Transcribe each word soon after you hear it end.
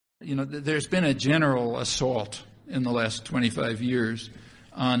There's been a general assault in the last 25 years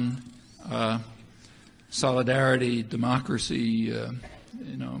on solidarity, democracy,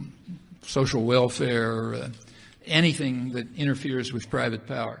 social welfare, anything that interferes with private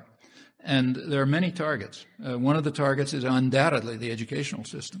power. And there are many targets. One of the targets is undoubtedly the educational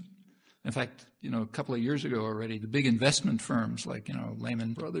system. In fact, a couple of years ago already, the big investment firms like,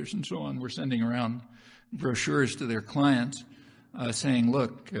 Lehman Brothers and so on were sending around brochures to their clients saying,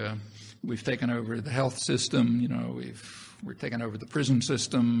 look, we've taken over the health system, we're taking over the prison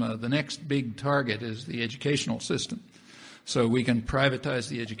system. The next big target is the educational system. So we can privatize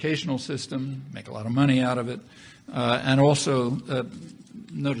the educational system, make a lot of money out of it, and also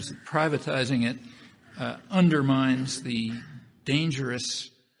notice that privatizing it undermines the dangerous.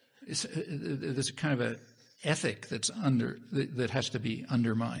 There's kind of an ethic that has to be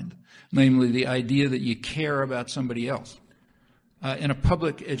undermined, namely the idea that you care about somebody else. In a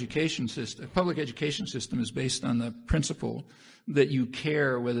public education system is based on the principle that you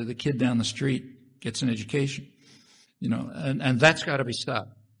care whether the kid down the street gets an education, and that's got to be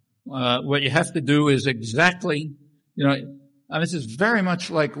stopped. What you have to do is exactly, this is very much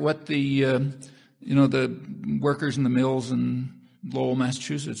like what the workers in the mills in Lowell,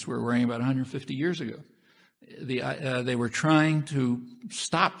 Massachusetts were worrying about 150 years ago. They were trying to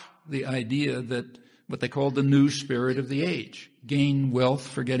stop the idea that what they called the new spirit of the age, gain wealth,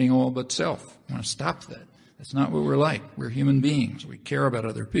 forgetting all but self. We want to stop that. That's not what we're like. We're human beings. We care about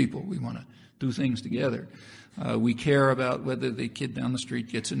other people. We want to do things together. We care about whether the kid down the street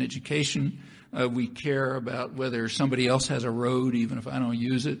gets an education. We care about whether somebody else has a road, even if I don't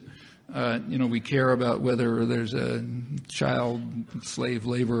use it. We care about whether there's a child slave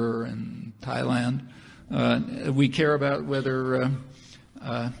laborer in Thailand. We care about whether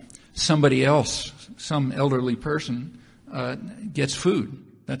somebody else, some elderly person, gets food.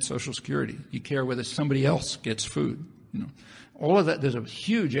 That's Social Security. You care whether somebody else gets food. All of that, there's a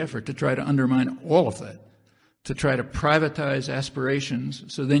huge effort to try to undermine all of that, to try to privatize aspirations,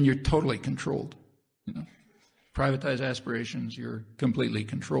 so then you're totally controlled. Privatize aspirations, you're completely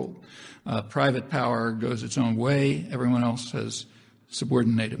controlled. Private power goes its own way. Everyone else has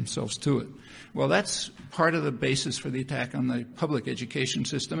subordinated themselves to it. Well, that's part of the basis for the attack on the public education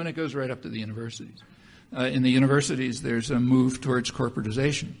system, and it goes right up to the universities. In the universities, there's a move towards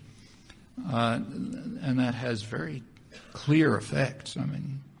corporatization, and that has very clear effects. You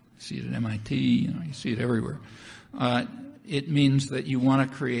see it at MIT, you see it everywhere. It means that you want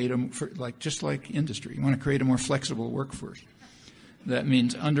to create just like industry, you want to create a more flexible workforce. That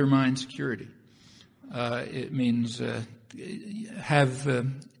means undermine security. It means have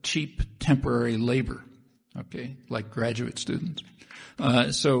cheap temporary labor, like graduate students, who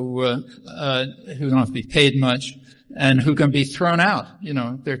don't have to be paid much and who can be thrown out.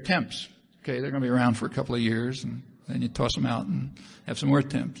 They're temps. They're going to be around for a couple of years, and then you toss them out and have some more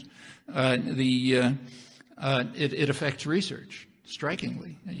temps. It affects research,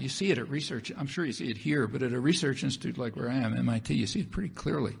 strikingly. You see it at research. I'm sure you see it here, but at a research institute like where I am, MIT, you see it pretty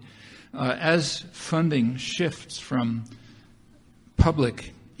clearly. As funding shifts from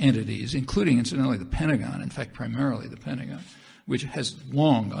public entities, including, incidentally, the Pentagon, in fact, primarily the Pentagon, which has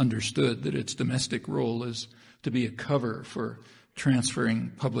long understood that its domestic role is to be a cover for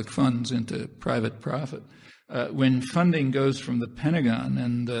transferring public funds into private profit. When funding goes from the Pentagon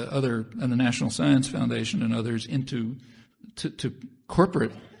and the National Science Foundation and others into to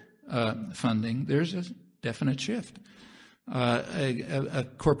corporate funding, there's a definite shift. A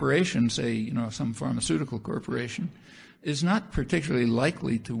corporation, say, some pharmaceutical corporation, is not particularly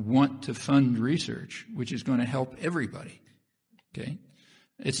likely to want to fund research which is going to help everybody.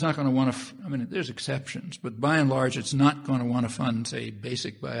 It's not going to want to. There's exceptions, but by and large, it's not going to want to fund, say,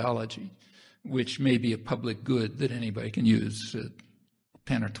 basic biology, which may be a public good that anybody can use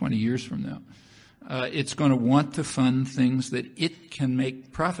 10 or 20 years from now. It's going to want to fund things that it can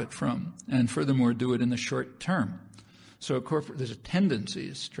make profit from, and furthermore do it in the short term. So there's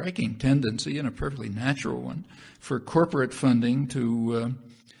a striking tendency, and a perfectly natural one, for corporate funding to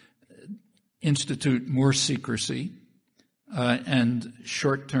institute more secrecy and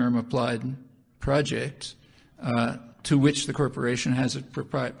short-term applied projects to which the corporation has a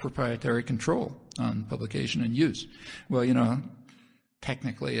proprietary control on publication and use. Well,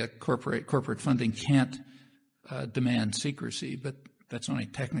 technically a corporate funding can't demand secrecy, but that's only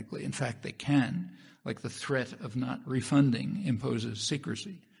technically. In fact, they can. Like the threat of not refunding imposes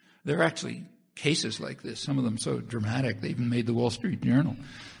secrecy. There are actually cases like this, some of them so dramatic they even made the Wall Street Journal.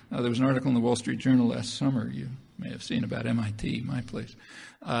 There was an article in the Wall Street Journal last summer, you may have seen, about MIT, my place.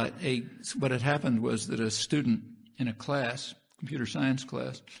 What had happened was that a student in a class, computer science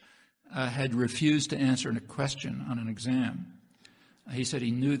class, had refused to answer a question on an exam. He said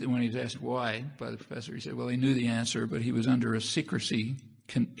he knew that when he was asked why by the professor, he said, well, he knew the answer, but he was under a secrecy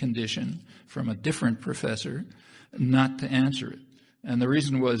condition from a different professor not to answer it. And the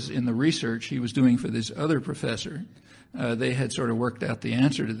reason was in the research he was doing for this other professor, they had sort of worked out the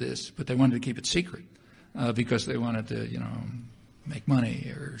answer to this, but they wanted to keep it secret because they wanted to, make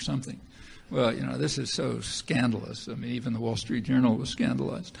money or something. Well, this is so scandalous. I mean, even the Wall Street Journal was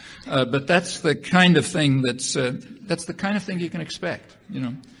scandalized. But that's the kind of thing that's the kind of thing you can expect,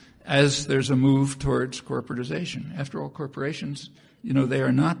 as there's a move towards corporatization. After all, corporations, they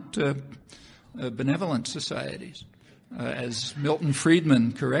are not benevolent societies. As Milton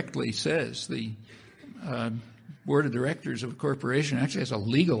Friedman correctly says, the board of directors of a corporation actually has a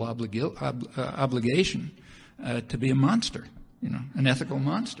legal obligation to be a monster, an ethical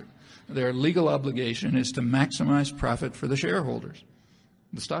monster. Their legal obligation is to maximize profit for the shareholders,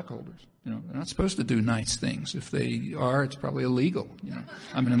 the stockholders. They're not supposed to do nice things. If they are, it's probably illegal.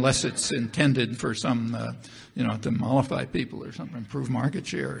 Unless it's intended for some, to mollify people or something, improve market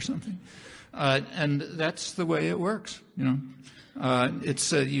share or something. And that's the way it works.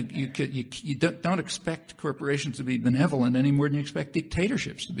 It's you don't expect corporations to be benevolent any more than you expect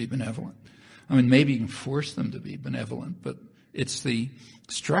dictatorships to be benevolent. Maybe you can force them to be benevolent, but it's the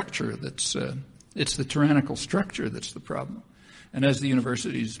structure it's the tyrannical structure that's the problem. And as the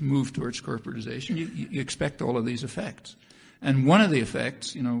universities move towards corporatization, you expect all of these effects. And one of the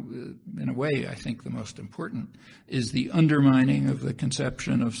effects, in a way I think the most important, is the undermining of the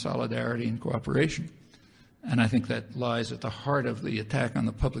conception of solidarity and cooperation. And I think that lies at the heart of the attack on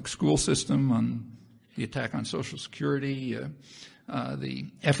the public school system, on the attack on Social Security, the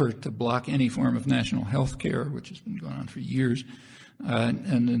effort to block any form of national health care, which has been going on for years,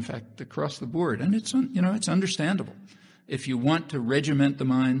 and in fact across the board. And it's understandable. If you want to regiment the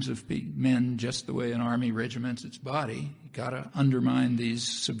minds of men just the way an army regiments its body, you've got to undermine these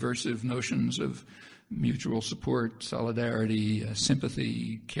subversive notions of mutual support, solidarity,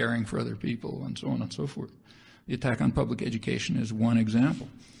 sympathy, caring for other people, and so on and so forth. The attack on public education is one example.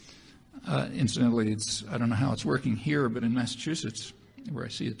 Incidentally, I don't know how it's working here, but in Massachusetts, where I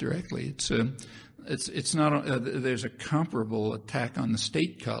see it directly, it's not. There's a comparable attack on the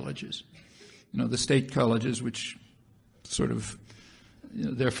state colleges. The state colleges, which sort of,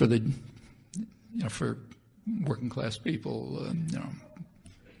 they're for the, for working class people.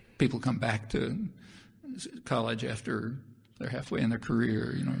 People come back to college after they're halfway in their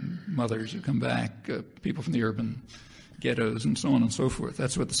career. Mothers who come back, people from the urban ghettos, and so on and so forth.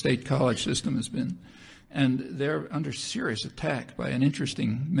 That's what the state college system has been. And they're under serious attack by an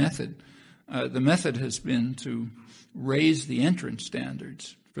interesting method. The method has been to raise the entrance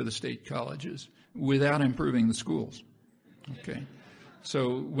standards for the state colleges without improving the schools. Okay.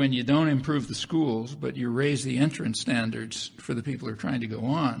 So when you don't improve the schools, but you raise the entrance standards for the people who are trying to go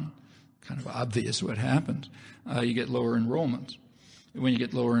on, kind of obvious what happens, you get lower enrollments. When you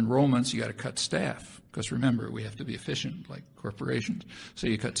get lower enrollments, you got to cut staff. Because remember, we have to be efficient like corporations. So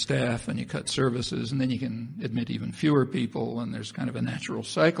you cut staff and you cut services, and then you can admit even fewer people, and there's kind of a natural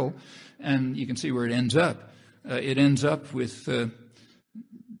cycle. And you can see where it ends up. It ends up with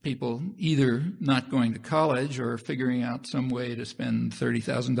people either not going to college or figuring out some way to spend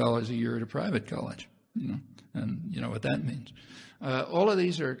 $30,000 a year at a private college, and you know what that means. All of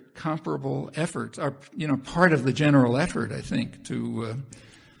these are comparable efforts, are part of the general effort, I think, to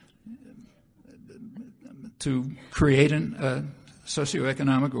create a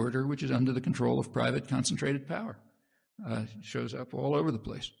socioeconomic order which is under the control of private concentrated power. It shows up all over the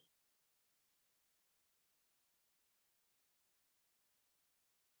place.